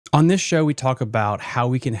On this show, we talk about how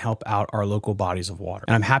we can help out our local bodies of water.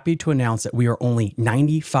 And I'm happy to announce that we are only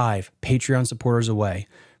 95 Patreon supporters away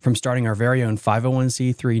from starting our very own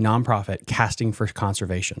 501c3 nonprofit, Casting for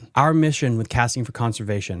Conservation. Our mission with Casting for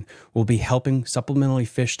Conservation will be helping supplementally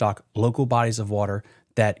fish stock local bodies of water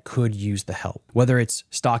that could use the help. Whether it's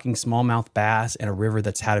stocking smallmouth bass in a river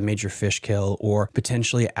that's had a major fish kill, or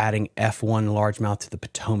potentially adding F1 largemouth to the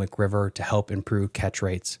Potomac River to help improve catch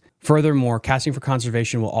rates. Furthermore, Casting for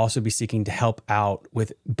Conservation will also be seeking to help out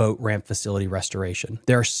with boat ramp facility restoration.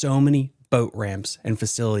 There are so many boat ramps and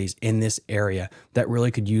facilities in this area that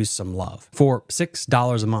really could use some love. For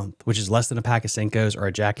 $6 a month, which is less than a pack of Senkos or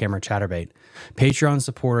a jackhammer chatterbait, Patreon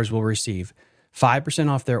supporters will receive 5%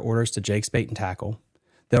 off their orders to Jake's Bait and Tackle.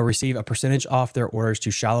 They'll receive a percentage off their orders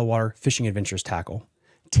to Shallow Water Fishing Adventures Tackle,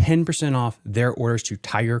 10% off their orders to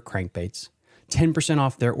Tiger Crankbaits, 10%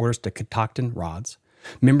 off their orders to Catoctin Rods.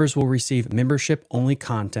 Members will receive membership-only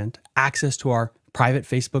content, access to our private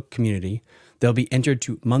Facebook community. They'll be entered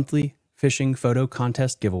to monthly fishing photo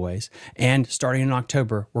contest giveaways. And starting in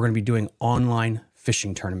October, we're going to be doing online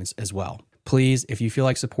fishing tournaments as well. Please, if you feel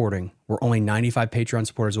like supporting, we're only 95 Patreon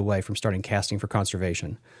supporters away from starting Casting for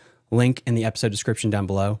Conservation. Link in the episode description down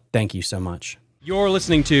below. Thank you so much. You're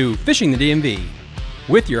listening to Fishing the DMV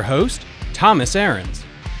with your host, Thomas Ahrens.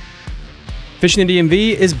 Fishing the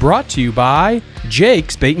DMV is brought to you by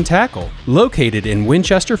Jake's Bait and Tackle, located in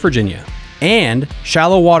Winchester, Virginia, and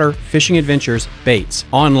Shallow Water Fishing Adventures Baits,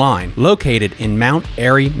 online, located in Mount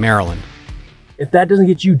Airy, Maryland. If that doesn't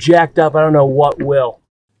get you jacked up, I don't know what will.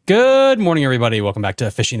 Good morning, everybody. Welcome back to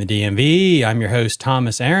Fishing the DMV. I'm your host,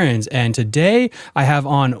 Thomas Ahrens, and today I have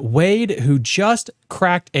on Wade, who just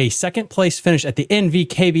cracked a second place finish at the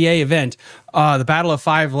NVKBA event, the Battle of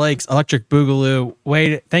Five Lakes Electric Boogaloo.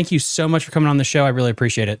 Wade, thank you so much for coming on the show. I really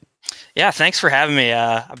appreciate it. Yeah, thanks for having me.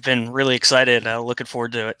 I've been really excited, looking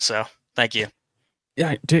forward to it, so thank you.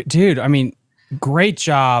 Yeah, dude, I mean, great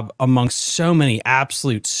job amongst so many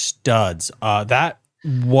absolute studs. That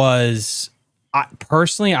was...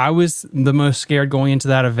 personally, I was the most scared going into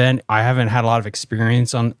that event. I haven't had a lot of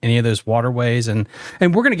experience on any of those waterways, and we're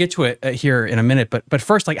going to get to it here in a minute. But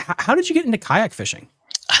first, like, how did you get into kayak fishing?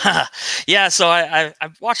 Yeah, so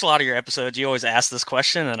I've watched a lot of your episodes. You always ask this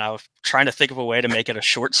question, and I was trying to think of a way to make it a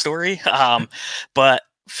short story. But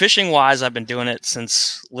fishing wise, I've been doing it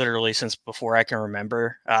literally since before I can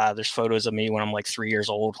remember. There's photos of me when I'm like 3 years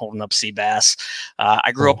old holding up sea bass.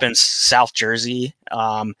 I grew up in South Jersey.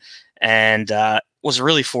 And was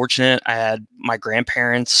really fortunate. I had my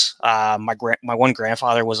grandparents. My one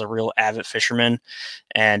grandfather was a real avid fisherman,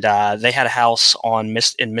 and they had a house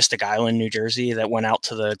in Mystic Island, New Jersey, that went out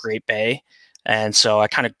to the Great Bay. And so I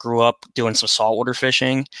kind of grew up doing some saltwater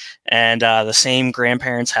fishing, and the same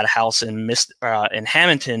grandparents had a house in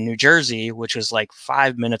Hamilton, New Jersey, which was like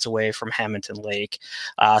 5 minutes away from Hamilton Lake.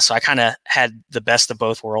 So I kind of had the best of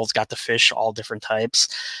both worlds, got to fish all different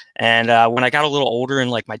types. And when I got a little older in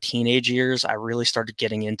like my teenage years, I really started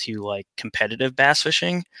getting into like competitive bass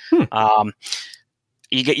fishing.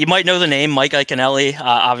 You might know the name Mike Iaconelli,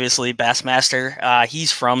 obviously Bassmaster.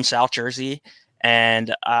 He's from South Jersey.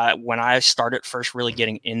 And when I started first really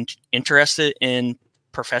getting interested in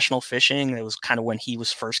professional fishing, it was kind of when he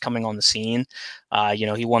was first coming on the scene.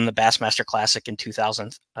 He won the Bassmaster Classic in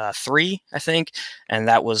 2003, I think. And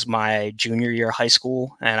that was my junior year of high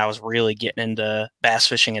school. And I was really getting into bass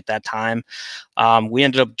fishing at that time. We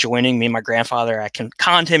ended up joining, me and my grandfather, I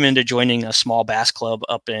conned him into joining a small bass club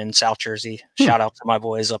up in South Jersey. Shout out to my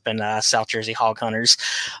boys up in South Jersey Hog Hunters.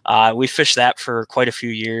 We fished that for quite a few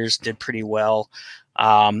years, did pretty well.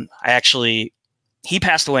 He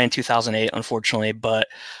passed away in 2008, unfortunately, but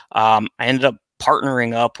I ended up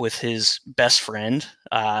partnering up with his best friend,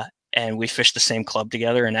 and we fished the same club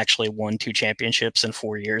together and actually won 2 championships in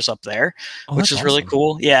 4 years up there, which is really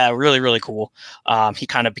cool. Yeah, really, really cool. He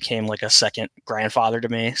kind of became like a second grandfather to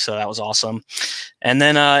me, so that was awesome. And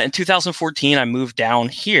then in 2014, I moved down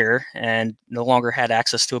here and no longer had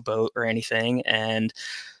access to a boat or anything, and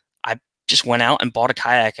I just went out and bought a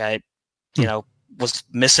kayak. Was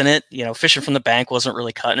missing it. Fishing from the bank wasn't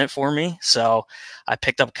really cutting it for me. So I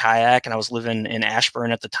picked up a kayak, and I was living in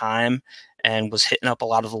Ashburn at the time and was hitting up a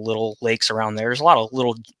lot of the little lakes around there. There's a lot of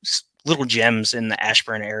little gems in the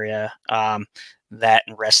Ashburn area, that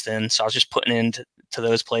and Reston. So I was just putting into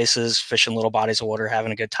those places, fishing little bodies of water,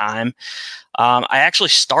 having a good time. I actually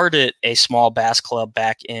started a small bass club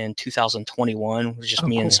back in 2021. It was just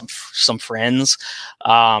me and some friends.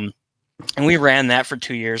 And we ran that for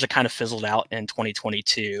 2 years. It kind of fizzled out in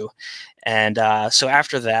 2022. And so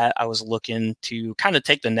after that, I was looking to kind of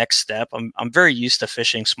take the next step. I'm very used to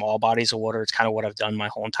fishing small bodies of water. It's kind of what I've done my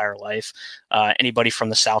whole entire life. Anybody from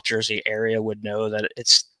the South Jersey area would know that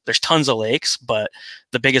there's tons of lakes, but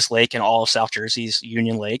the biggest lake in all of South Jersey is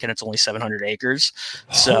Union Lake, and it's only 700 acres.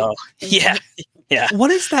 So yeah.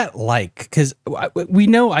 What is that like? Because we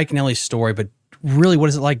know Ike and Ellie's story, but really, what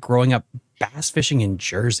is it like growing up bass fishing in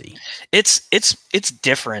Jersey? It's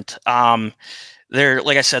different.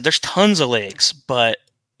 Like I said, there's tons of lakes, but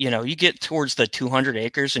you get towards the 200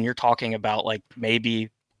 acres and you're talking about like maybe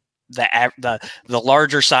the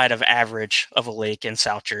larger side of average of a lake in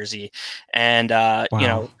South Jersey. And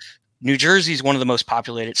Wow. New Jersey is one of the most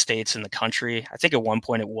populated states in the country. I think at one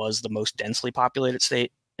point it was the most densely populated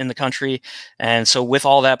state in the country. And so with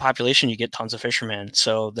all that population, you get tons of fishermen.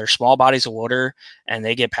 So they're small bodies of water and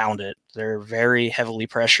they get pounded. They're very heavily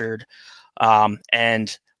pressured.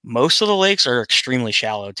 And most of the lakes are extremely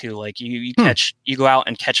shallow too. Like you go out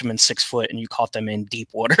and catch them in 6 foot and you caught them in deep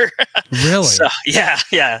water. Really? So yeah.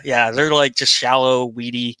 They're like just shallow,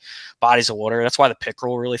 weedy bodies of water. That's why the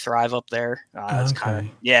pickerel really thrive up there. It's kind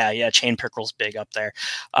of, chain pickerel's big up there.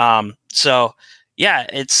 So yeah,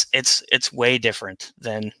 it's way different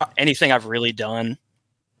than anything I've really done.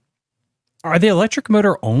 Are they electric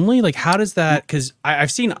motor only? Like, how does that? Because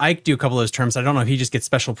I've seen Ike do a couple of those terms. I don't know if he just gets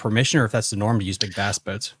special permission or if that's the norm to use big bass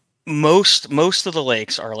boats. Most of the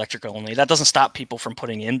lakes are electric only. That doesn't stop people from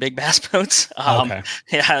putting in big bass boats. Okay.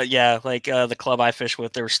 Yeah. Like the club I fish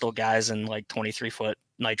with, there were still guys in like 23-foot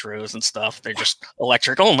nitros and stuff. They're just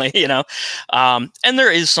electric only, And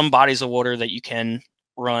there is some bodies of water that you can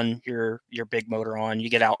run your big motor on. You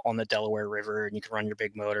get out on the Delaware River and you can run your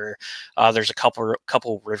big motor. There's a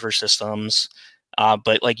couple river systems,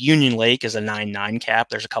 but like Union Lake is a 9.9 cap.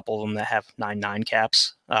 There's a couple of them that have 9.9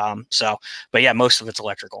 caps. But yeah, most of it's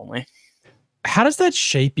electric only. How does that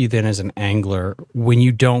shape you then as an angler when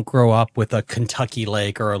you don't grow up with a Kentucky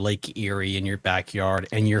lake or a Lake Erie in your backyard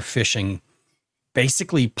and you're fishing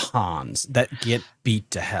basically ponds that get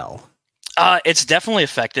beat to hell? It's definitely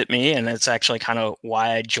affected me, and it's actually kind of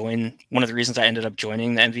why I joined. One of the reasons I ended up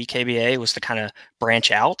joining the NVKBA was to kind of branch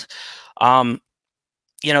out. You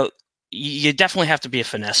definitely have to be a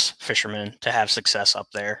finesse fisherman to have success up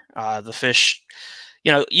there. The fish,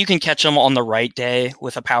 you can catch them on the right day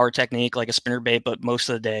with a power technique like a spinnerbait, but most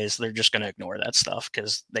of the days they're just going to ignore that stuff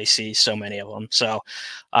because they see so many of them. So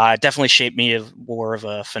it definitely shaped me of more of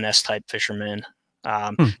a finesse type fisherman.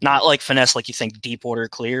 Not like finesse like you think deep water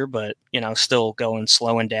clear, but still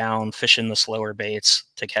slowing down, fishing the slower baits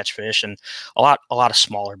to catch fish, and a lot of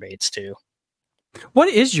smaller baits too. What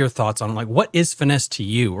is your thoughts on like what is finesse to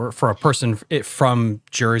you, or for a person from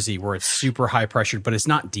Jersey where it's super high pressured but it's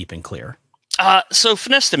not deep and clear? So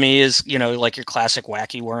finesse to me is like your classic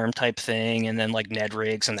wacky worm type thing, and then like Ned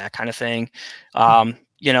rigs and that kind of thing.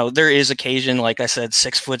 There is occasion, like I said,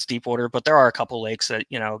 6 foot deep water, but there are a couple lakes that,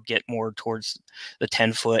 get more towards the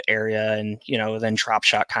 10-foot area, and, then drop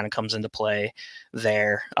shot kind of comes into play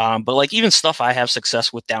there. But like even stuff I have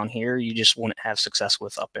success with down here, you just wouldn't have success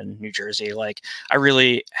with up in New Jersey. Like I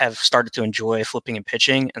really have started to enjoy flipping and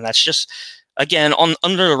pitching, and that's just, again,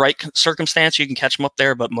 under the right circumstance, you can catch them up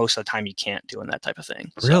there, but most of the time you can't doing that type of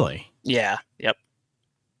thing. Really? So, yeah. Yep.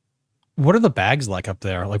 What are the bags like up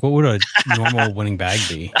there? Like, what would a normal winning bag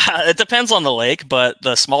be? It depends on the lake, but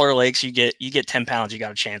the smaller lakes, you get 10 pounds, you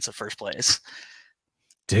got a chance at first place.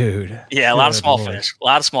 Dude. Yeah, a lot of small fish. A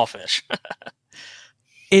lot of small fish.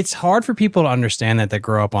 It's hard for people to understand that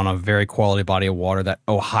grow up on a very quality body of water, that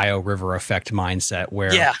Ohio River effect mindset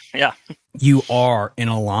where you are in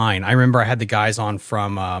a line. I remember I had the guys on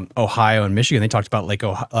from Ohio and Michigan. They talked about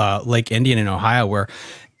Lake Indian in Ohio, where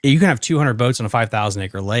you can have 200 boats on a 5,000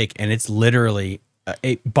 acre lake, and it's literally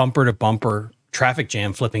a bumper to bumper traffic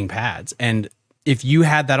jam flipping pads. And if you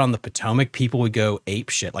had that on the Potomac, people would go ape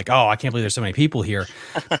shit. Like, oh, I can't believe there's so many people here.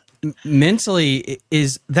 Mentally,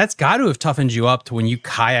 that's got to have toughened you up to when you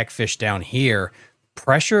kayak fish down here.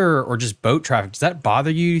 Pressure or just boat traffic, does that bother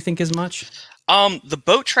you think, as much? The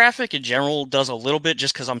boat traffic in general does a little bit,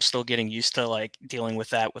 just because I'm still getting used to like dealing with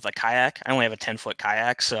that with a kayak. I only have a 10-foot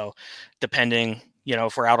kayak, so depending,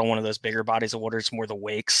 if we're out on one of those bigger bodies of water, it's more the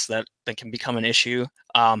wakes that can become an issue.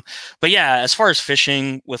 But yeah, as far as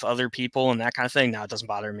fishing with other people and that kind of thing, no, it doesn't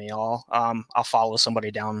bother me at all. I'll follow somebody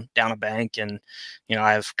down a bank, and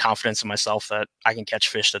I have confidence in myself that I can catch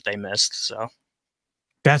fish that they missed. So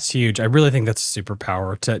that's huge. I really think that's a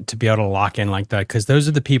superpower to be able to lock in like that, because those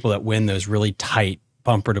are the people that win those really tight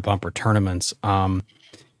bumper to bumper tournaments. But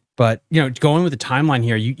But going with the timeline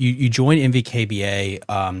here, you joined NVKBA.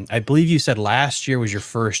 I believe you said last year was your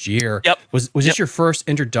first year. Yep. Was this your first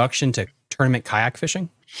introduction to tournament kayak fishing?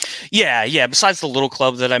 Yeah. Besides the little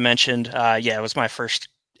club that I mentioned, yeah, it was my first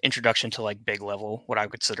introduction to like big level, what I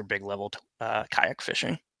would consider big level kayak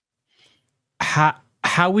fishing.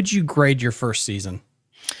 How would you grade your first season?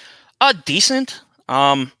 Decent.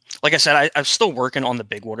 Like I said, I'm still working on the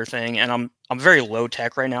big water thing, and I'm very low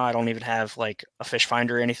tech right now. I don't even have like a fish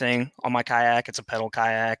finder or anything on my kayak. It's a pedal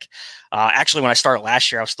kayak. Actually, when I started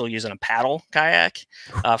last year, I was still using a paddle kayak.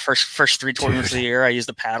 First 3 tournaments of the year, I used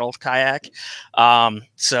a paddle kayak.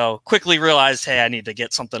 So quickly realized, hey, I need to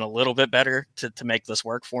get something a little bit better to make this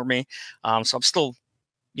work for me. So I'm still,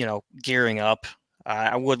 gearing up.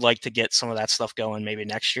 I would like to get some of that stuff going maybe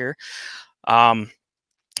next year.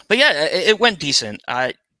 But yeah, it went decent.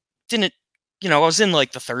 I didn't, I was in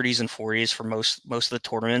like the 30s and 40s for most of the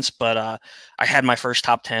tournaments, but I had my first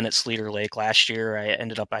top 10 at Sleater Lake last year. I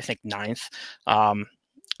ended up, I think, 9th.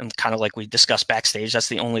 And kind of like we discussed backstage, that's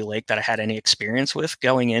the only lake that I had any experience with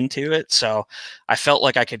going into it. So I felt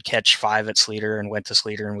like I could catch 5 at Sleater and went to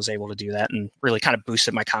Sleater and was able to do that and really kind of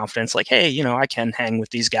boosted my confidence. Like, hey, I can hang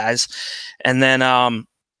with these guys. And then,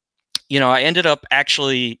 I ended up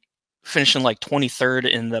actually finishing like 23rd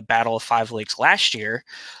in the Battle of 5 Lakes last year.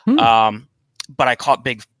 But I caught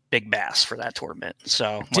big bass for that tournament.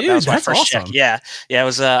 So dude, that was my that's first awesome. check. Yeah. It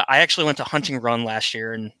was, I actually went to Hunting Run last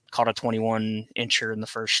year and caught a 21 incher in the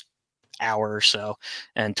first hour or so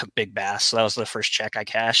and took big bass. So that was the first check I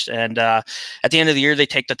cashed. And at the end of the year, they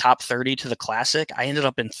take the top 30 to the Classic. I ended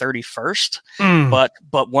up in 31st,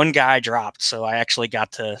 but one guy dropped. So I actually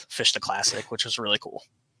got to fish the Classic, which was really cool.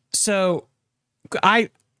 So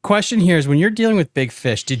question here is, when you're dealing with big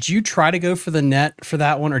fish, did you try to go for the net for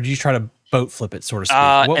that one, or did you try to boat flip it, so to speak?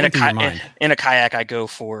 What went through your mind? In a kayak, I go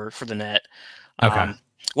for the net. Okay.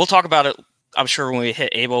 We'll talk about it, I'm sure, when we hit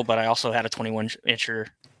Able, but I also had a 21 incher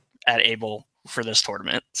at Able for this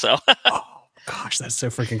tournament. So, oh gosh, that's so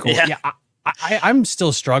freaking cool. Yeah. I'm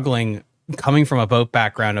still struggling coming from a boat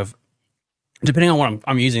background of, depending on what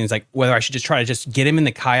I'm using, it's like whether I should just try to get him in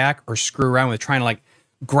the kayak or screw around with trying to like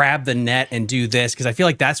grab the net and do this, because I feel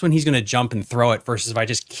like that's when he's going to jump and throw it, versus if I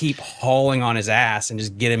just keep hauling on his ass and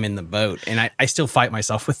just get him in the boat. And I still fight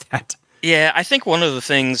myself with that. Yeah, I think one of the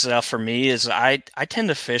things for me is I tend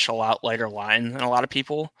to fish a lot lighter line than a lot of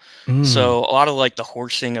people. So a lot of like the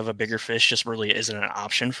horsing of a bigger fish just really isn't an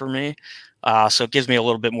option for me. So it gives me a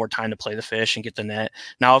little bit more time to play the fish and get the net.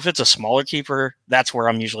 Now, if it's a smaller keeper, that's where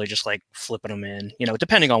I'm usually just like flipping them in,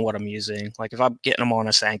 depending on what I'm using. Like if I'm getting them on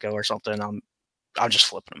a Senko or something, I'm just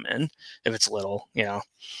flipping them in if it's little,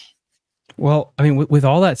 Well, I mean, with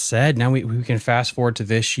all that said, now we can fast forward to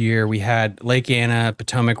this year. We had Lake Anna,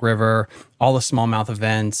 Potomac River, all the smallmouth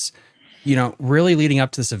events, really leading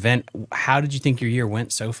up to this event. How did you think your year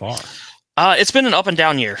went so far? It's been an up and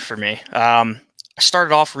down year for me. I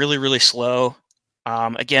started off really, really slow.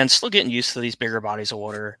 Again, still getting used to these bigger bodies of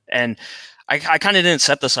water. And I kind of didn't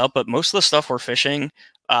set this up, but most of the stuff we're fishing,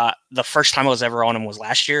 the first time I was ever on them was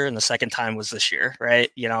last year, and the second time was this year, right?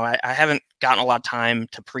 I haven't gotten a lot of time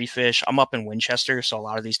to pre-fish. I'm up in Winchester, so a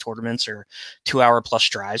lot of these tournaments are 2-hour plus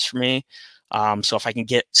drives for me. So if I can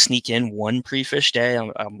sneak in one pre-fish day,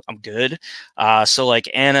 I'm good. So like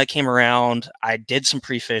Anna came around, I did some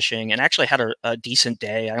pre-fishing and actually had a decent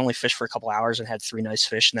day. I only fished for a couple hours and had 3 nice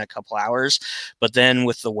fish in that couple hours. But then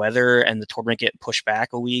with the weather and the tournament getting pushed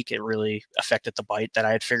back a week, it really affected the bite that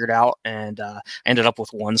I had figured out. And I ended up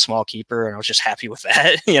with 1 small keeper, and I was just happy with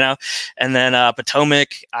that, And then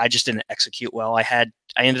Potomac, I just didn't execute well. I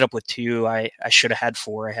ended up with 2. I should have had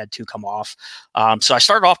 4. I had 2 come off. So I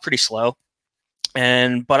started off pretty slow.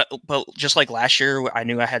 But just like last year, I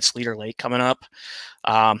knew I had Sleater Lake coming up.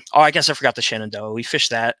 I guess I forgot the Shenandoah. We fished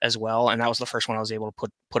that as well, and that was the first one I was able to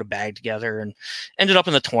put a bag together, and ended up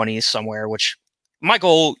in the 20s somewhere. Which my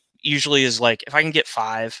goal usually is like, if I can get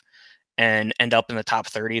 5 and end up in the top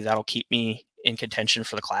 30, that'll keep me in contention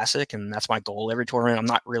for the Classic, and that's my goal every tournament. I'm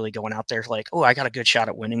not really going out there like, oh, I got a good shot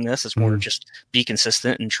at winning this. It's more just be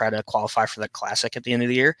consistent and try to qualify for the Classic at the end of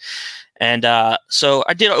the year. And so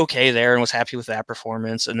I did okay there and was happy with that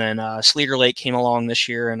performance. And then Sleater Lake came along this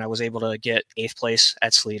year, and I was able to get 8th place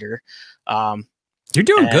at Sleater. You're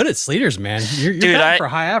doing good at Sleaters, man. You're batting for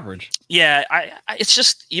high average. Yeah, it's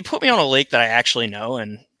just, you put me on a lake that I actually know,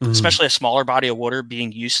 and especially a smaller body of water,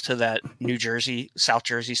 being used to that New Jersey, South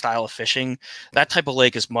Jersey style of fishing, that type of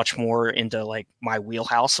lake is much more into like my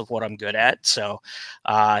wheelhouse of what I'm good at. So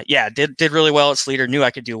did really well at Sleater, knew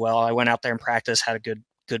I could do well. I went out there and practiced, had a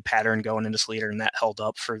good pattern going into Sleater, and that held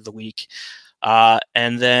up for the week.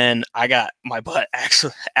 And then I got my butt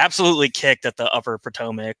absolutely kicked at the upper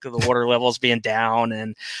Potomac, the water levels being down.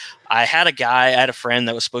 And I had a friend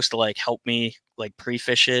that was supposed to like help me like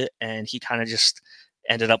pre-fish it. And he kind of just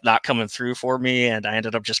ended up not coming through for me. And I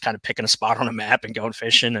ended up just kind of picking a spot on a map and going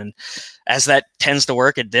fishing. And as that tends to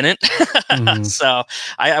work, it didn't. So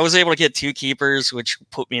I was able to get 2 keepers, which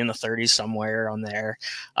put me in the 30s somewhere on there.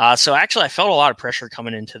 So actually I felt a lot of pressure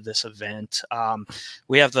coming into this event.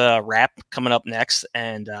 We have the wrap coming up next,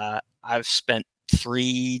 and I've spent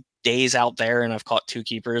 3 days out there and I've caught 2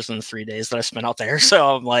 keepers in the 3 days that I spent out there.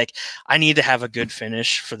 So I'm like, I need to have a good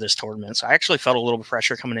finish for this tournament. So I actually felt a little bit of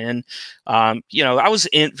pressure coming in. You know, I was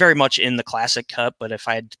very much in the classic cut, but if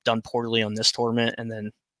I had done poorly on this tournament and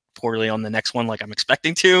then poorly on the next one, like I'm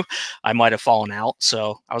expecting to, I might have fallen out.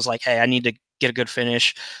 So I was like, hey, I need to get a good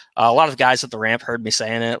finish. A lot of guys at the ramp heard me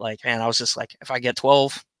saying it. Like, man, I was just like, if I get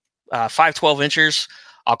 5 12 inchers,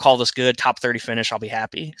 I'll call this good. Top 30 finish, I'll be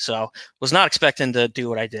happy. So was not expecting to do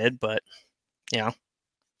what I did, but you know,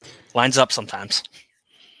 lines up sometimes.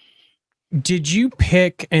 Did you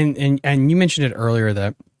pick, and you mentioned it earlier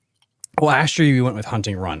that last year you went with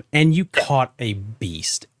Hunting Run and you caught a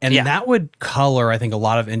beast, and that would color, I think, a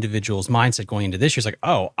lot of individuals' mindset going into this year. It's like,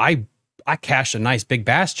 oh, I cashed a nice big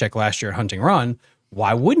bass check last year at Hunting Run.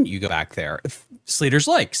 Why wouldn't you go back there? Sleater's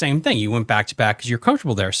Lake, same thing. You went back to back because you're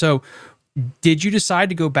comfortable there. So did you decide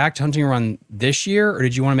to go back to Hunting Run this year, or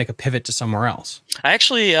did you want to make a pivot to somewhere else? I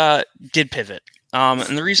actually did pivot.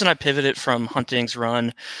 And the reason I pivoted from Hunting's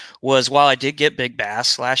Run was while I did get big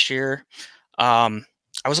bass last year, I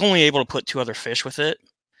was only able to put 2 other fish with it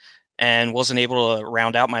and wasn't able to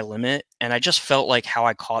round out my limit. And I just felt like how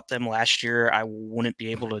I caught them last year, I wouldn't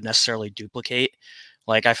be able to necessarily duplicate.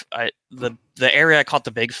 Like the area I caught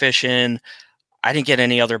the big fish in, I didn't get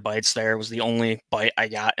any other bites there. It was the only bite I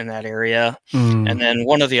got in that area. And then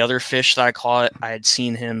one of the other fish that I caught, I had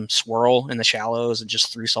seen him swirl in the shallows and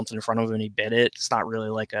just threw something in front of him and he bit it. It's not really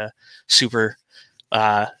like a super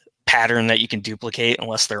pattern that you can duplicate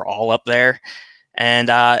unless they're all up there. And,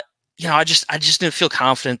 you know, I just didn't feel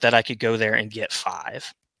confident that I could go there and get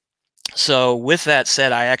 5. So with that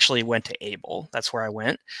said, I actually went to Able. That's where I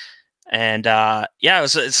went. And yeah,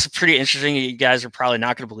 it's pretty interesting. You guys are probably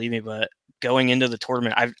not going to believe me, but going into the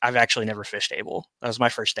tournament, I've actually never fished Able. That was my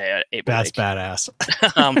first day at Able. That's badass.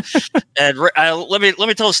 And let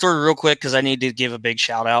me tell a story real quick because I need to give a big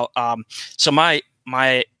shout out. So my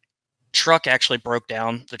truck actually broke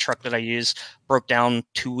down. The truck that I use broke down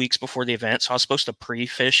 2 weeks before the event. So I was supposed to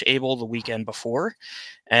pre-fish Able the weekend before.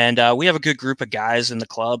 And we have a good group of guys in the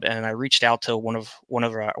club. And I reached out to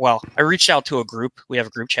I reached out to a group. We have a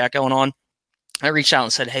group chat going on. I reached out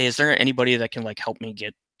and said, hey, is there anybody that can like help me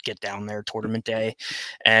get down there tournament day?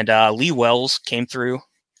 And Lee Wells came through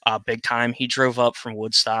big time. He drove up from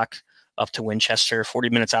Woodstock up to Winchester, 40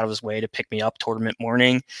 minutes out of his way to pick me up tournament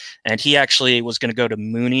morning. And he actually was going to go to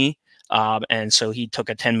Mooney. And so he took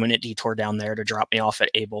a 10-minute detour down there to drop me off at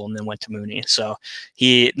Able and then went to Mooney. So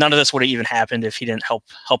none of this would have even happened if he didn't help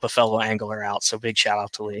a fellow angler out. So big shout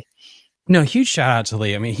out to Lee. No, huge shout out to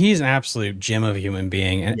Lee. I mean, he's an absolute gem of a human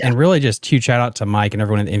being, and really just huge shout out to Mike and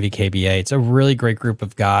everyone in the NVKBA. It's a really great group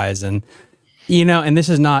of guys. And, you know, and this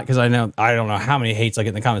is not because I don't know how many hates I get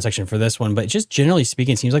in the comment section for this one, but just generally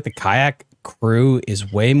speaking, it seems like the kayak crew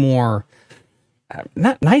is way more,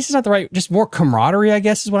 not nice is not the right, just more camaraderie, I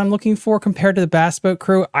guess, is what I'm looking for compared to the bass boat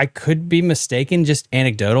crew. I could be mistaken, just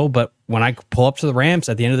anecdotal, but when I pull up to the ramps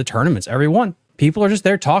at the end of the tournaments, people are just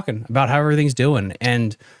there talking about how everything's doing.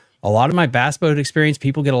 And a lot of my bass boat experience,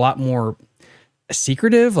 people get a lot more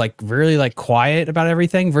secretive, like really like quiet about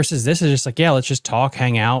everything, versus this is just like, yeah, let's just talk,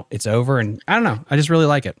 hang out, it's over. And I don't know, I just really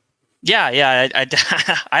like it. Yeah,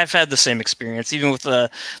 I've had the same experience, even with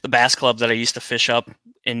the bass club that I used to fish up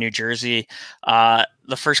in New Jersey. The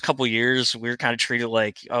first couple of years, we were kind of treated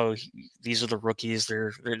like, oh, these are the rookies.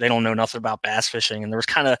 They don't know nothing about bass fishing. And there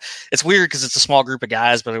was it's weird because it's a small group of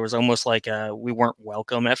guys, but it was almost like we weren't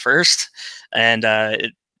welcome at first. And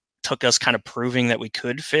it took us kind of proving that we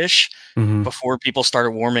could fish before people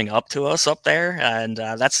started warming up to us up there. And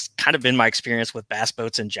that's kind of been my experience with bass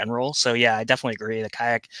boats in general. So yeah, I definitely agree. The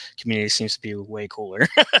kayak community seems to be way cooler.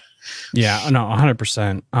 Yeah, no,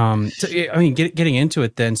 100%. So, I mean, getting into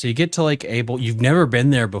it then, so you get to like Able, you've never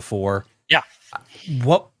been there before. Yeah.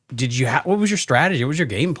 What was your strategy? What was your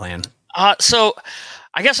game plan? So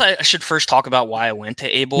I guess I should first talk about why I went to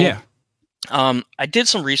Able. Yeah. I did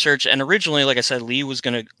some research, and originally, like I said, Lee was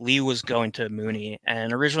going to Mooney,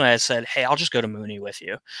 and originally I said, hey, I'll just go to Mooney with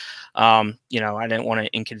you. You know, I didn't want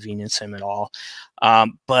to inconvenience him at all.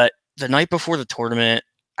 But the night before the tournament,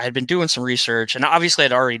 I had been doing some research, and obviously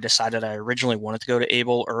I'd already decided I originally wanted to go to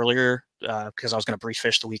Able earlier because I was going to brief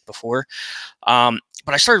fish the week before. But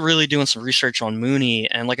I started really doing some research on Mooney,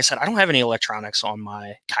 and like I said, I don't have any electronics on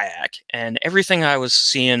my kayak, and everything I was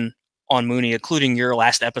seeing on Mooney, including your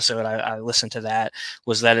last episode, I listened to that,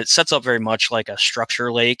 was that it sets up very much like a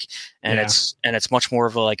structure lake, and it's much more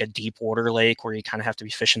of like a deep water lake where you kind of have to be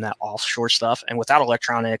fishing that offshore stuff. And without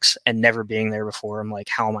electronics and never being there before, I'm like,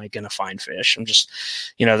 how am I going to find fish? I'm just,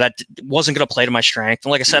 that wasn't going to play to my strength.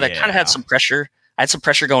 And like I said, I kind of had some pressure. I had some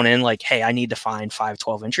pressure going in, like, hey, I need to find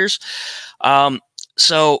 5-12 inchers.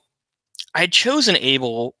 So I had chosen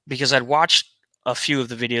Able because I'd watched a few of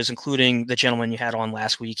the videos, including the gentleman you had on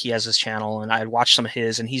last week. He has his channel, and I had watched some of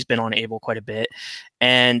his, and he's been on Able quite a bit.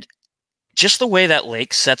 And just the way that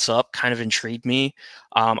lake sets up kind of intrigued me.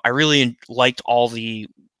 I really liked all the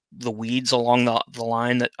weeds along the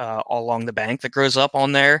line that along the bank that grows up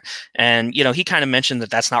on there. And, he kind of mentioned that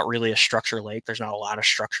that's not really a structure lake. There's not a lot of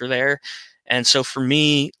structure there. And so for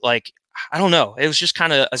me, like, I don't know. It was just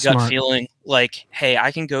kind of a gut feeling like, hey,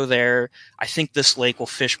 I can go there. I think this lake will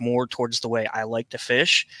fish more towards the way I like to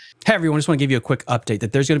fish. Hey, everyone, just want to give you a quick update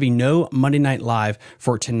that there's going to be no Monday Night Live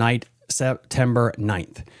for tonight, September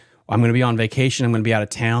 9th. I'm going to be on vacation. I'm going to be out of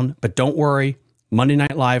town. But don't worry, Monday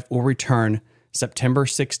Night Live will return September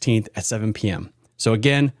 16th at 7 p.m. So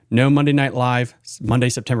again, no Monday Night Live Monday,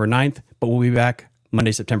 September 9th, but we'll be back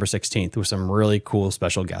Monday, September 16th with some really cool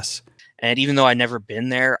special guests. And even though I'd never been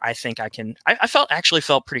there, I think I can. I actually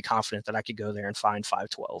felt pretty confident that I could go there and find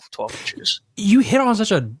 12 inches. You hit on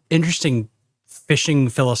such an interesting fishing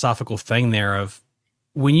philosophical thing there of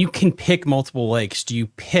when you can pick multiple lakes, do you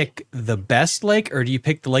pick the best lake or do you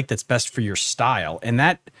pick the lake that's best for your style? And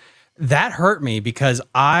that hurt me because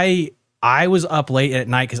I was up late at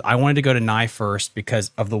night because I wanted to go to Nye first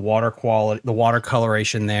because of the water quality, the water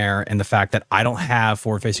coloration there, and the fact that I don't have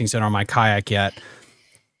forward-facing center on my kayak yet.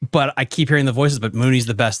 But I keep hearing the voices, but Mooney's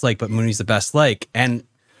the best lake, but Mooney's the best lake. And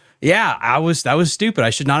yeah, that was stupid. I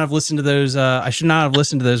should not have listened to those. I should not have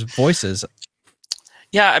listened to those voices.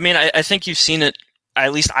 Yeah. I mean, I think you've seen it.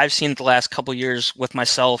 At least I've seen it the last couple of years with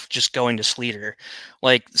myself just going to Sleater.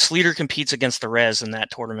 Like Sleater competes against the Res in that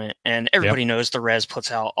tournament, and everybody knows the Res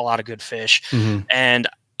puts out a lot of good fish. Mm-hmm. And,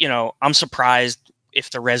 I'm surprised if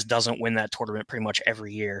the Res doesn't win that tournament pretty much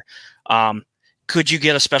every year. Could you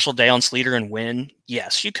get a special day on Sleater and win?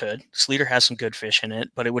 Yes, you could. Sleater has some good fish in it,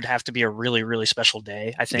 but it would have to be a really, really special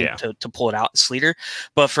day, I think, to pull it out at Sleater.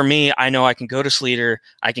 But for me, I know I can go to Sleater,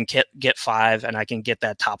 I can get 5, and I can get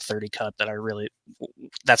that top 30 cut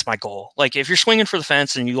that's my goal. Like if you're swinging for the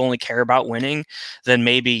fence and you only care about winning, then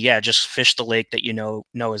maybe, just fish the lake that you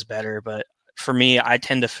know is better. But for me, I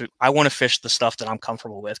want to fish the stuff that I'm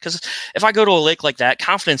comfortable with. Because if I go to a lake like that,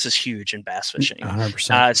 confidence is huge in bass fishing.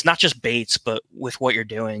 100%. It's not just baits, but with what you're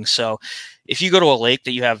doing. So if you go to a lake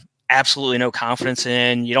that you have absolutely no confidence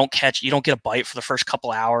in, you don't get a bite for the first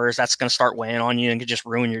couple hours, that's going to start weighing on you and could just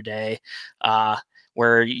ruin your day.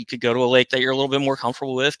 Where you could go to a lake that you're a little bit more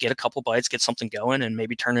comfortable with, get a couple bites, get something going, and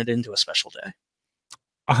maybe turn it into a special day.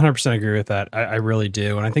 100% agree with that. I really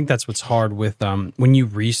do. And I think that's what's hard with when you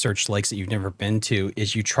research lakes that you've never been to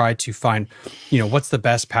is you try to find, what's the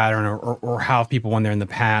best pattern or how have people won there in the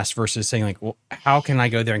past versus saying like, well, how can I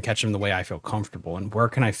go there and catch them the way I feel comfortable? And where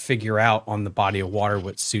can I figure out on the body of water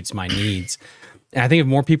what suits my needs? And I think if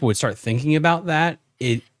more people would start thinking about that,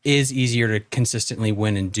 it is easier to consistently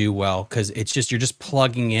win and do well because you're just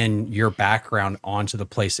plugging in your background onto the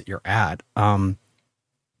place that you're at.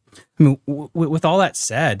 I mean, with all that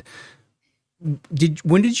said,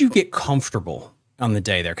 when did you get comfortable on the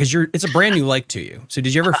day there? Because it's a brand new lake to you. So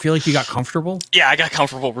did you ever feel like you got comfortable? Yeah, I got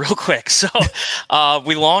comfortable real quick. So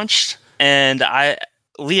we launched, and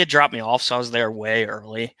Leah dropped me off, so I was there way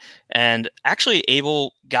early. And actually,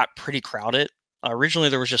 Able got pretty crowded. Originally,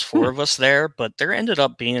 there was just 4 of us there, but there ended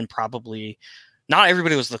up being probably not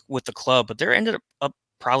everybody was with the club, but there ended up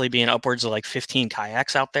probably being upwards of like 15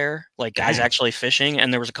 kayaks out there, like guys actually fishing.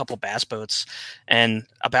 And there was a couple bass boats, and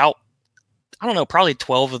about, I don't know, probably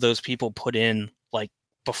 12 of those people put in like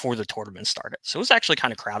before the tournament started. So it was actually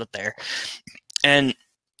kind of crowded there. And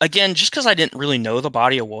again, just because I didn't really know the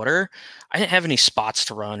body of water, I didn't have any spots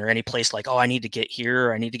to run or any place like, oh, I need to get here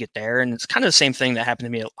or I need to get there. And it's kind of the same thing that happened to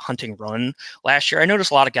me at Hunting Run last year. I noticed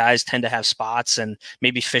a lot of guys tend to have spots and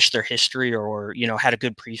maybe fish their history or had a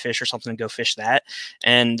good pre-fish or something and go fish that.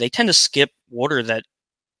 And they tend to skip water that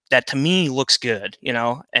to me looks good,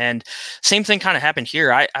 and same thing kind of happened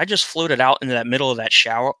here. I just floated out into that middle of that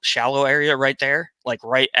shallow area right there, like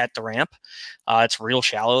right at the ramp. It's real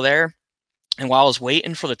shallow there. And while I was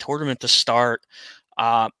waiting for the tournament to start,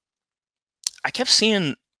 I kept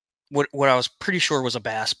seeing what I was pretty sure was a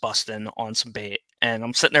bass busting on some bait. And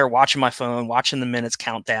I'm sitting there watching my phone, watching the minutes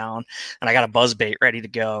count down, and I got a buzz bait ready to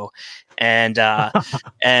go. And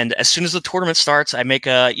and as soon as the tournament starts, I make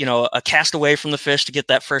a cast away from the fish to get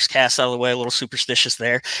that first cast out of the way. A little superstitious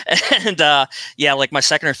there. And yeah, like my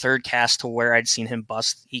second or third cast to where I'd seen him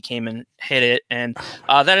bust, he came and hit it, and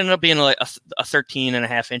that ended up being like a 13.5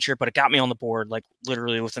 incher, but it got me on the board like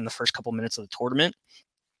literally within the first couple minutes of the tournament.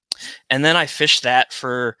 And then I fished that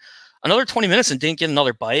for another 20 minutes and didn't get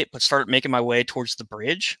another bite, but started making my way towards the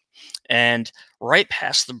bridge. And right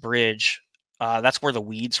past the bridge, that's where the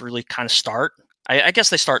weeds really kind of start. I guess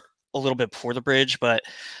they start a little bit before the bridge, but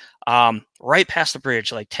right past the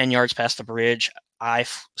bridge, like 10 yards past the bridge, I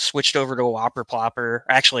switched over to a whopper plopper,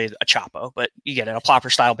 actually a choppo, but you get it, a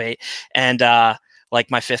plopper style bait. And like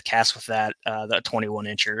my fifth cast with that, the 21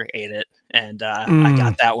 incher ate it. And I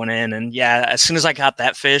got that one in. And yeah, as soon as I got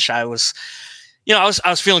that fish, I was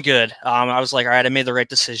feeling good. I was like, all right, I made the right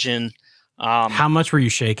decision. How much were you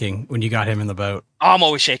shaking when you got him in the boat? I'm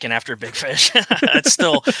always shaking after a big fish. It's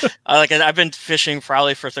still like I've been fishing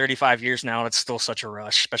probably for 35 years now. And it's still such a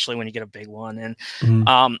rush, especially when you get a big one.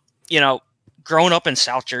 And growing up in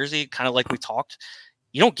South Jersey, kind of like we talked,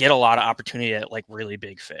 you don't get a lot of opportunity at like really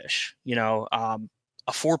big fish.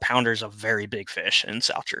 A 4-pounder is a very big fish in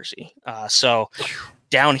South Jersey. So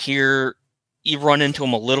down here, you run into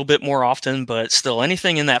them a little bit more often, but still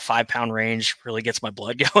anything in that 5-pound range really gets my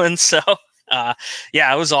blood going. So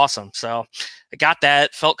yeah, it was awesome. So I got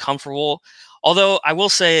that, felt comfortable. Although I will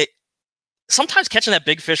say sometimes catching that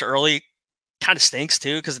big fish early kind of stinks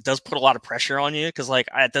too, because it does put a lot of pressure on you. Because like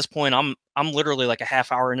at this point, I'm literally like a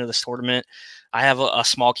half hour into this tournament. I have a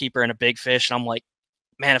small keeper and a big fish, and I'm like,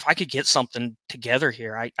 man, if I could get something together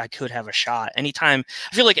here, I could have a shot. Anytime,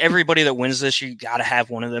 I feel like everybody that wins this, you got to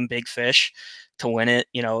have one of them big fish to win it.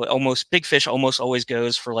 Almost big fish almost always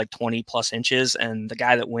goes for like 20 plus inches. And the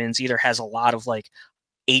guy that wins either has a lot of like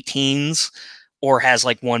 18s or has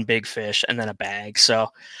like one big fish and then a bag. So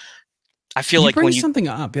I feel like when you something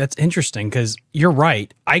up, that's interesting because you're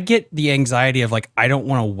right. I get the anxiety of like, I don't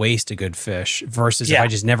want to waste a good fish versus if I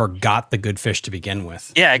just never got the good fish to begin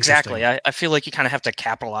with. Yeah, exactly. I feel like you kind of have to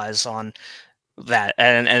capitalize on that,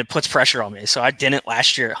 and it puts pressure on me. So I didn't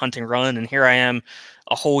last year at Hunting Run, and here I am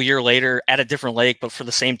a whole year later at a different lake, but for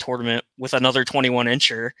the same tournament with another 21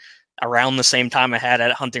 incher around the same time I had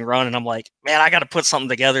at Hunting Run. And I'm like, man, I got to put something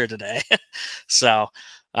together today. So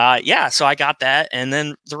yeah, so I got that. And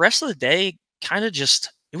then the rest of the day kind of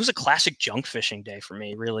just, it was a classic junk fishing day for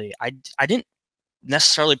me, really. I didn't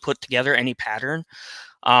necessarily put together any pattern.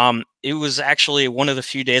 It was actually one of the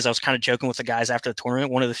few days, I was kind of joking with the guys after the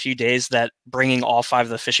tournament, one of the few days that bringing all 5 of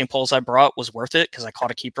the fishing poles I brought was worth it because I caught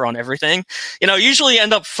a keeper on everything. Usually you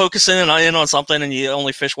end up focusing in on something and you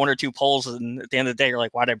only fish 1 or 2 poles, and at the end of the day, you're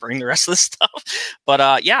like, why'd I bring the rest of this stuff?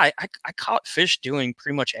 But yeah, I caught fish doing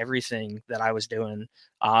pretty much everything that I was doing.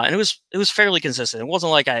 And it was fairly consistent. It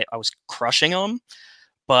wasn't like I was crushing them,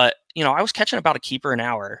 but I was catching about a keeper an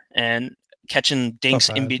hour and catching dinks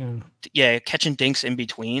catching dinks in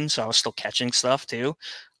between. So I was still catching stuff too.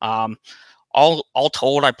 All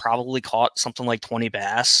told, I probably caught something like 20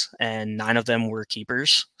 bass, and 9 of them were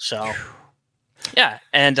keepers. So yeah.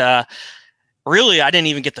 And really, I didn't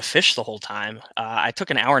even get to fish the whole time. I took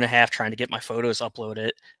an hour and a half trying to get my photos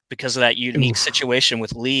uploaded because of that unique situation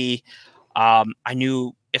with Lee. I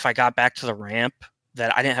knew if I got back to the ramp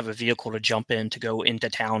that I didn't have a vehicle to jump in to go into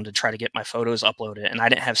town to try to get my photos uploaded, and I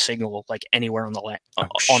didn't have signal like anywhere on the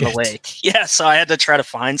the lake. Yeah, so I had to try to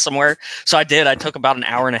find somewhere. So I did. I took about an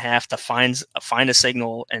hour and a half to find a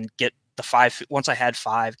signal and get the 5. Once I had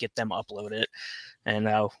 5, get them uploaded, and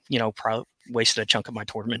probably wasted a chunk of my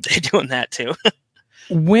tournament day doing that too.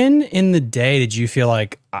 When in the day did you feel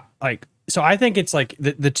like? So I think it's like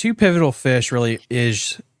the 2 pivotal fish really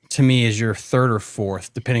is, to me, is your 3rd or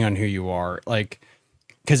 4th, depending on who you are. Like,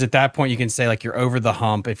 because at that point you can say like you're over the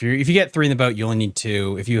hump. If you get 3 in the boat, you only need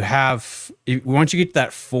 2. Once you get to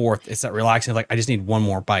that 4th, it's that relaxing of like, I just need 1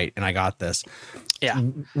 more bite and I got this. Yeah.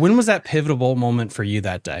 When was that pivotal moment for you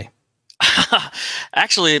that day?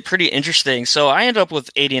 Actually, pretty interesting. So I ended up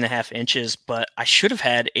with 80.5 inches, but I should have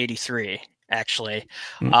had 83 actually,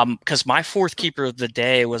 because my 4th keeper of the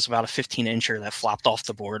day was about a 15 incher that flopped off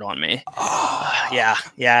the board on me. Yeah.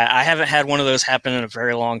 I haven't had one of those happen in a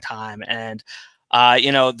very long time. And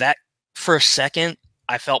that for a second,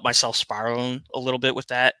 I felt myself spiraling a little bit with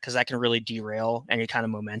that because that can really derail any kind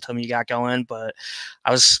of momentum you got going. But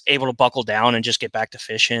I was able to buckle down and just get back to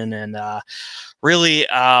fishing. And really,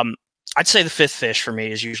 I'd say the 5th fish for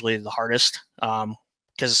me is usually the hardest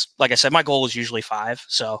because, like I said, my goal is usually 5.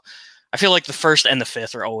 So I feel like the first and the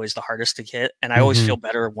fifth are always the hardest to get, and I always feel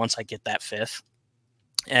better once I get that fifth.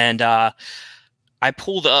 And I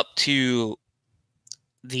pulled up to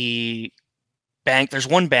the bank. There's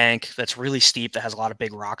one bank that's really steep that has a lot of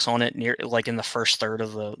big rocks on it, near like in the first third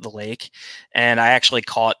of the lake. And I actually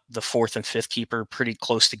caught the fourth and fifth keeper pretty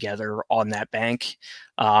close together on that bank.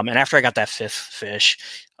 And after I got that fifth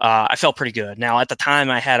fish, I felt pretty good. Now at the time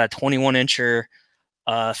I had a 21 incher,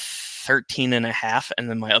 13 and a half, and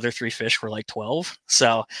then my other 3 fish were like 12.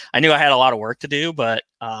 So I knew I had a lot of work to do, but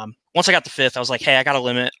once I got the fifth, I was like, hey, I got a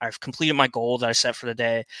limit. I've completed my goal that I set for the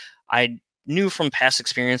day. I knew from past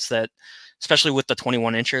experience that, especially with the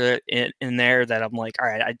 21 incher in there, that I'm like, all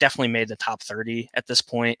right, I definitely made the top 30 at this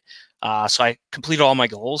point. So I completed all my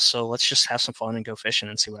goals. So let's just have some fun and go fishing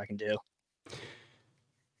and see what I can do.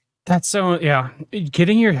 That's so, yeah.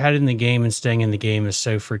 Getting your head in the game and staying in the game is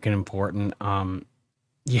so freaking important.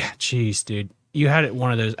 Yeah, geez, dude. You had it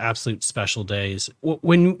one of those absolute special days.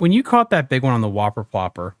 When you caught that big one on the Whopper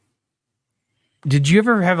Plopper, did you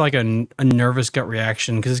ever have like a nervous gut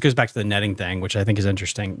reaction? Because this goes back to the netting thing, which I think is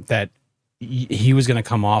interesting, that he was going to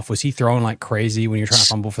come off. Was he throwing like crazy when you're trying to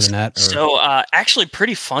fumble for the net? Or? So actually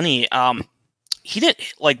pretty funny. He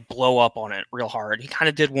didn't like blow up on it real hard. He kind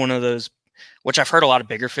of did one of those, which I've heard a lot of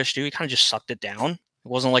bigger fish do. He kind of just sucked it down. It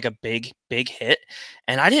wasn't like a big hit.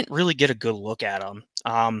 And I didn't really get a good look at him.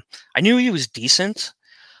 I knew he was decent.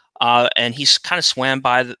 And he's kind of swam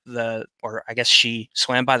by or I guess she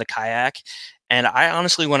swam by the kayak. And I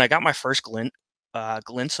honestly, when I got my first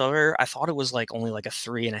glimpse of her, I thought it was like only like a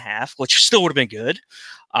 3.5, which still would have been good.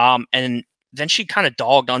 And then she kind of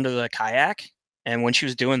dogged under the kayak. And when she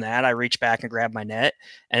was doing that, I reached back and grabbed my net,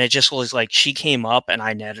 and it just was like she came up and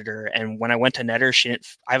I netted her. And when I went to net her,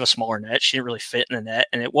 I have a smaller net. She didn't really fit in the net.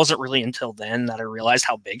 And it wasn't really until then that I realized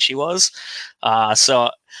how big she was. So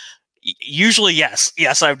usually, yes,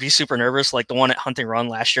 I would be super nervous. Like the one at Hunting Run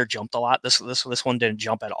last year jumped a lot. This one didn't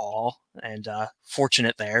jump at all, and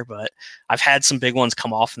fortunate there. But I've had some big ones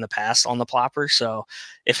come off in the past on the plopper. So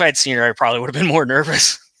if I had seen her, I probably would have been more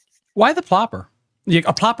nervous. Why the plopper?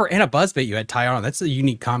 A plopper and a buzzbait you had tie on. That's a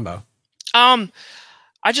unique combo.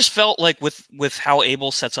 I just felt like with how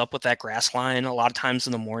Abel sets up with that grass line, a lot of times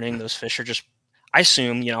in the morning, those fish are just, I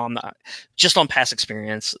assume, I'm not just on past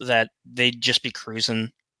experience that they'd just be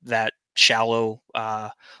cruising that shallow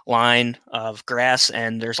line of grass.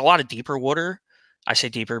 And there's a lot of deeper water. I say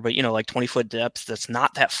deeper, but like 20-foot depth. That's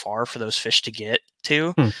not that far for those fish to get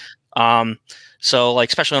to. So like,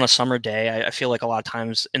 especially on a summer day, I feel like a lot of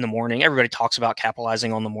times in the morning, everybody talks about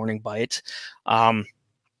capitalizing on the morning bite.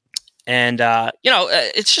 And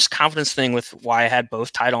it's just confidence thing with why I had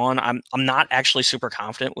both tied on. I'm not actually super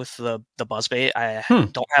confident with the buzzbait. I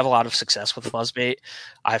don't have a lot of success with the buzzbait.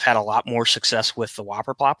 I've had a lot more success with the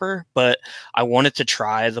Whopper Plopper, but I wanted to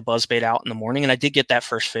try the buzzbait out in the morning, and I did get that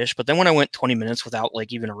first fish. But then when I went 20 minutes without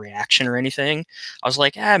like even a reaction or anything, I was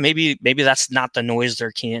like, maybe that's not the noise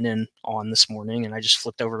they're keying in on this morning. And I just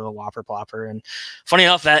flipped over to the Whopper Plopper, and funny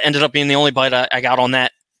enough, that ended up being the only bite I got on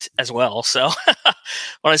that as well. So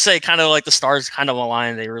when I say kind of like the stars kind of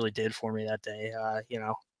aligned, they really did for me that day.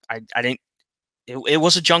 I didn't, it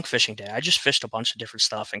was a junk fishing day. I just fished a bunch of different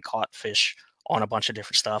stuff and caught fish on a bunch of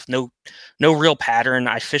different stuff. No real pattern.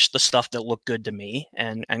 I fished the stuff that looked good to me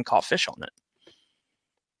and caught fish on it.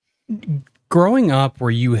 Growing up where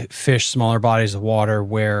you fish smaller bodies of water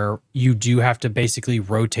where you do have to basically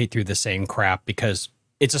rotate through the same crap because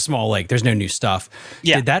it's a small lake, there's no new stuff.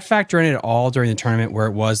 Yeah. Did that factor in at all during the tournament where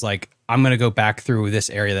it was like, I'm going to go back through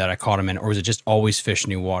this area that I caught him in, or was it just always fish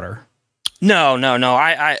new water? No.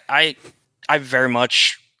 I very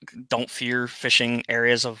much don't fear fishing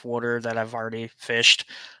areas of water that I've already fished.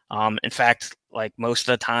 In fact, like most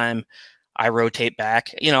of the time I rotate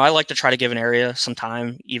back. I like to try to give an area some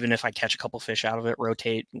time, even if I catch a couple fish out of it,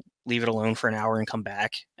 rotate, leave it alone for an hour and come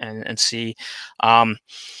back and see. I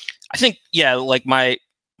think, like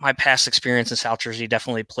my past experience in South Jersey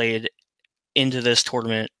definitely played into this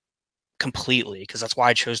tournament completely, because that's why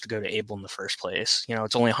I chose to go to Able in the first place.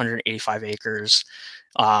 It's only 185 acres,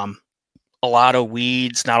 a lot of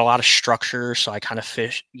weeds, not a lot of structure. So I kind of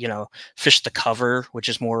fish the cover, which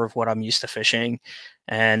is more of what I'm used to fishing.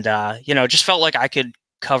 And, just felt like I could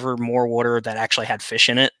cover more water that actually had fish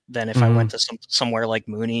in it than if I went to somewhere like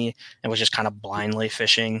Mooney and was just kind of blindly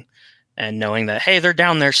fishing and knowing that, hey, they're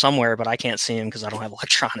down there somewhere, but I can't see them because I don't have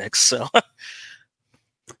electronics. So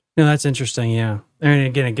no, that's interesting. Yeah. I mean,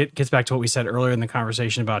 again, it gets back to what we said earlier in the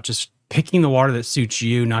conversation about just picking the water that suits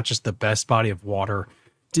you, not just the best body of water.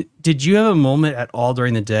 Did you have a moment at all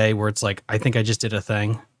during the day where it's like, I think I just did a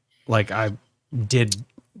thing? Like I did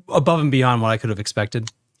above and beyond what I could have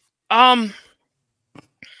expected?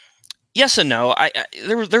 Yes and no.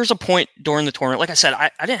 There was a point during the tournament. Like I said, I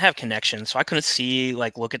didn't have connection, so I couldn't see,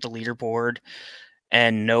 like, look at the leaderboard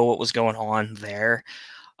and know what was going on there.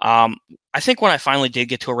 I think when I finally did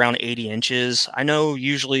get to around 80 inches, I know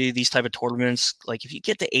usually these type of tournaments, like if you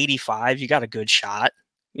get to 85, you got a good shot.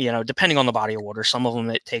 Depending on the body of water, some of them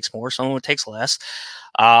it takes more, some of them it takes less.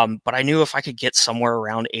 But I knew if I could get somewhere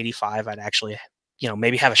around 85, I'd actually,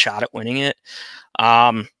 maybe have a shot at winning it.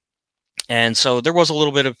 And so there was a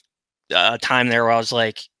little bit of time there where I was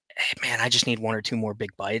like, hey, man, I just need one or two more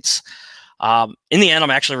big bites. In the end, I'm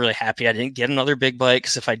actually really happy I didn't get another big bite,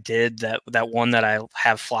 because if I did, that one that I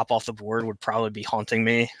have flop off the board would probably be haunting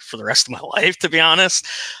me for the rest of my life, to be honest.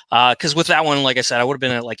 Because with that one, like I said, I would have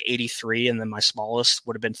been at like 83, and then my smallest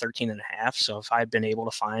would have been 13.5. So if I had been able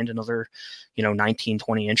to find another, 19,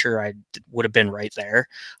 20 incher, I would have been right there.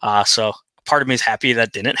 So part of me is happy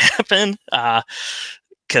that didn't happen.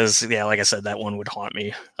 Because, yeah, like I said, that one would haunt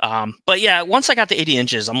me. But yeah, once I got to 80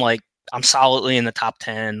 inches, I'm solidly in the top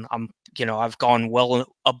 10. I've gone well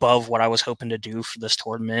above what I was hoping to do for this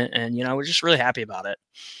tournament, and, we're just really happy about it.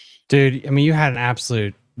 Dude, I mean, you had an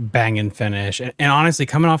absolute banging finish. And honestly,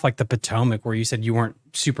 coming off like the Potomac, where you said you weren't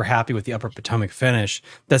super happy with the upper Potomac finish,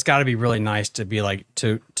 that's got to be really nice to be like,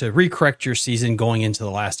 to recorrect your season going into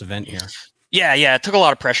the last event here. Yeah, it took a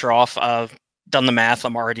lot of pressure off. Done the math,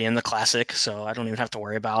 I'm already in the Classic, so I don't even have to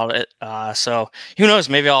worry about it. So who knows,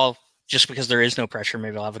 maybe just because there is no pressure,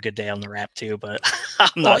 maybe I'll have a good day on the wrap too, but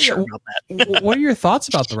I'm not sure about that. What are your thoughts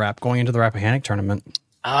about the wrap going into the Rappahannock tournament?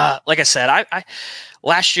 Like I said, I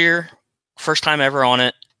last year, first time ever on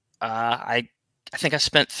it. I think I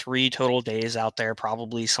spent 3 total days out there,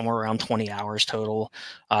 probably somewhere around 20 hours total,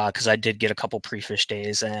 because I did get a couple pre-fish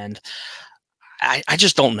days, and I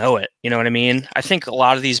just don't know it. You know what I mean? I think a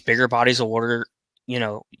lot of these bigger bodies of water,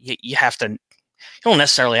 you have to, you don't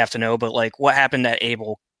necessarily have to know, but like what happened at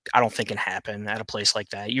Able, I don't think can happen at a place like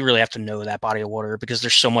that. You really have to know that body of water, because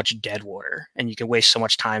there's so much dead water, and you can waste so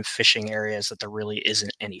much time fishing areas that there really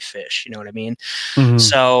isn't any fish. You know what I mean? Mm-hmm.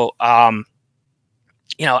 So, I'd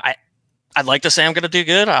like to say I'm going to do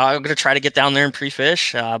good. I'm going to try to get down there and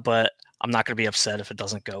pre-fish, but I'm not going to be upset if it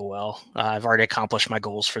doesn't go well. I've already accomplished my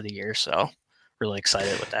goals for the year, so really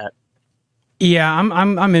excited with that. Yeah,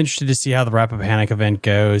 I'm interested to see how the Rappahannock event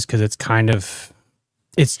goes, because it's kind of,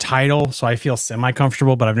 it's tidal, so I feel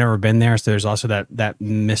semi-comfortable, but I've never been there, so there's also that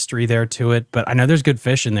mystery there to it. But I know there's good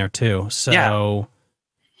fish in there too. So, yeah.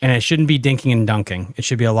 And it shouldn't be dinking and dunking. It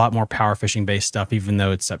should be a lot more power fishing based stuff, even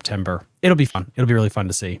though it's September. It'll be fun. It'll be really fun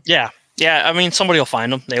to see. Yeah. I mean, somebody will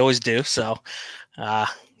find them. They always do. So,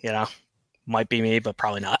 might be me, but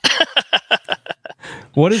probably not.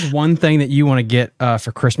 What is one thing that you want to get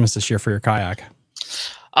for Christmas this year for your kayak?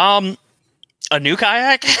 A new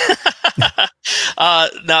kayak?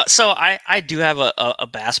 No, so I do have a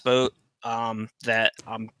bass boat that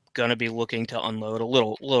I'm gonna be looking to unload, a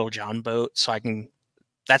little John boat, so I can.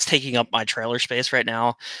 That's taking up my trailer space right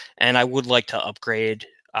now, and I would like to upgrade.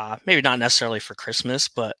 Maybe not necessarily for Christmas,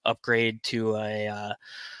 but upgrade to a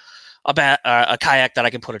kayak that I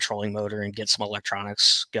can put a trolling motor and get some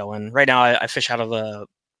electronics going. Right now, I fish out of a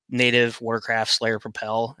native watercraft Slayer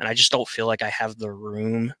Propel, and I just don't feel like I have the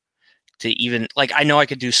room to even, like, I know I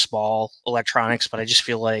could do small electronics, but I just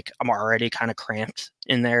feel like I'm already kind of cramped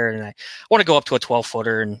in there, and I want to go up to a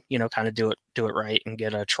 12-footer and, kind of do it right and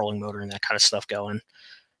get a trolling motor and that kind of stuff going.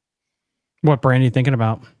 What brand are you thinking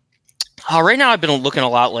about? Right now, I've been looking a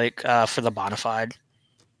lot like for the Bonafide.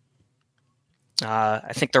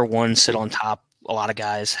 I think their ones sit on top. A lot of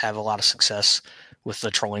guys have a lot of success with the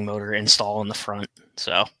trolling motor install in the front.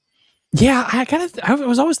 So, yeah, I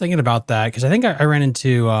was always thinking about that, because I think I ran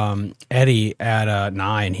into Eddie at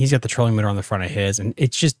 9. He's got the trolling motor on the front of his, and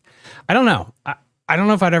it's just, I don't know. I don't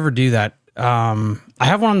know if I'd ever do that. I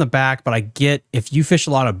have one on the back, but I get, if you fish a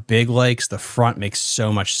lot of big lakes, the front makes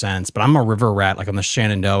so much sense. But I'm a river rat, like on the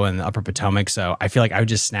Shenandoah and the Upper Potomac, so I feel like I would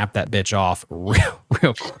just snap that bitch off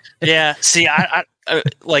real quick. Yeah, see, I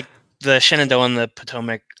like the Shenandoah and the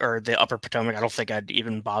Potomac, or the Upper Potomac, I don't think I'd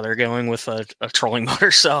even bother going with a trolling motor.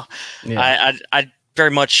 So yeah. I'd very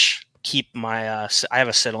much keep my, I have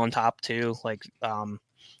a sit on top too, like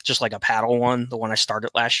just like a paddle one, the one I started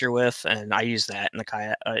last year with, and I use that in the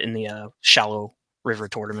kayak, in the shallow river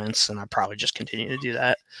tournaments, and I probably just continue to do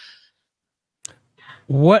that.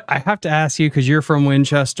 What I have to ask you, because you're from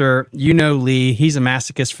Winchester, Lee, he's a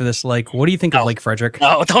masochist for this lake. What do you think of Lake Frederick?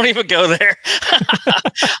 Oh, don't even go there.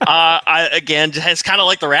 Again, it's kind of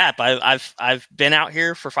like the wrap. I've been out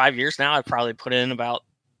here for 5 years now. I've probably put in about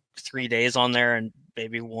 3 days on there and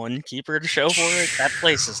maybe one keeper to show for it. That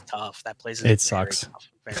place is tough. That place is it sucks. Tough.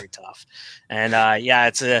 very tough. And yeah,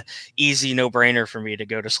 it's a easy no-brainer for me to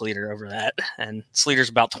go to Sleater over that. And Sleater's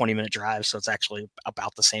about 20-minute drive, so it's actually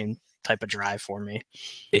about the same type of drive for me.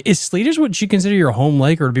 Is Sleater's what you consider your home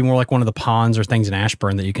lake, or would it be more like one of the ponds or things in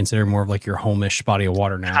Ashburn that you consider more of like your home-ish body of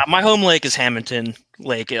water now? My home lake is Hamilton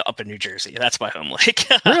Lake up in New Jersey. That's my home lake.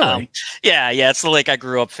 Really? Yeah, it's the lake I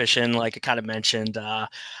grew up fishing, like I kind of mentioned. I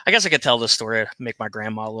guess I could tell this story to make my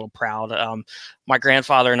grandma a little proud. My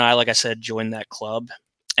grandfather and I, like I said, joined that club,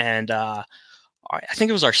 and I think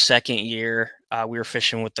it was our second year. We were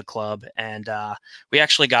fishing with the club, and we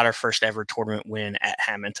actually got our first ever tournament win at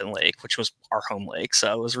Hamilton Lake, which was our home lake.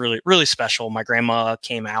 So it was really, really special. My grandma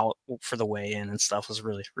came out for the weigh-in and stuff. It was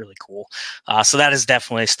really, really cool. So that is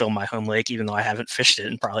definitely still my home lake, even though I haven't fished it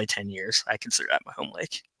in probably 10 years. I consider that my home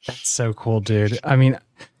lake. That's so cool, dude. I mean,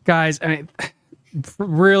 guys,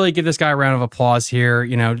 really give this guy a round of applause here.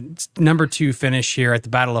 You know, number 2 finish here at the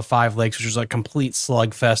Battle of Five Lakes, which was a complete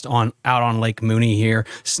slugfest out on Lake Mooney here,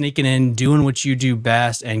 sneaking in, doing what you do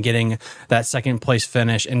best, and getting that second place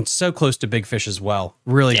finish, and so close to big fish as well.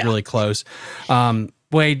 Really, really close.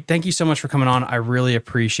 Wade, thank you so much for coming on. I really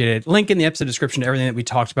appreciate it. Link in the episode description to everything that we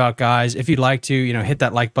talked about, guys. If you'd like to, hit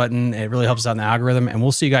that like button. It really helps us out in the algorithm. And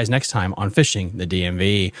we'll see you guys next time on Fishing the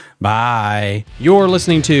DMV. Bye. You're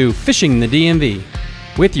listening to Fishing the DMV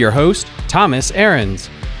with your host, Thomas Ahrens.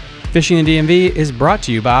 Fishing the DMV is brought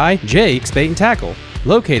to you by Jake's Bait and Tackle,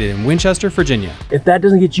 located in Winchester, Virginia. If that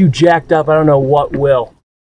doesn't get you jacked up, I don't know what will.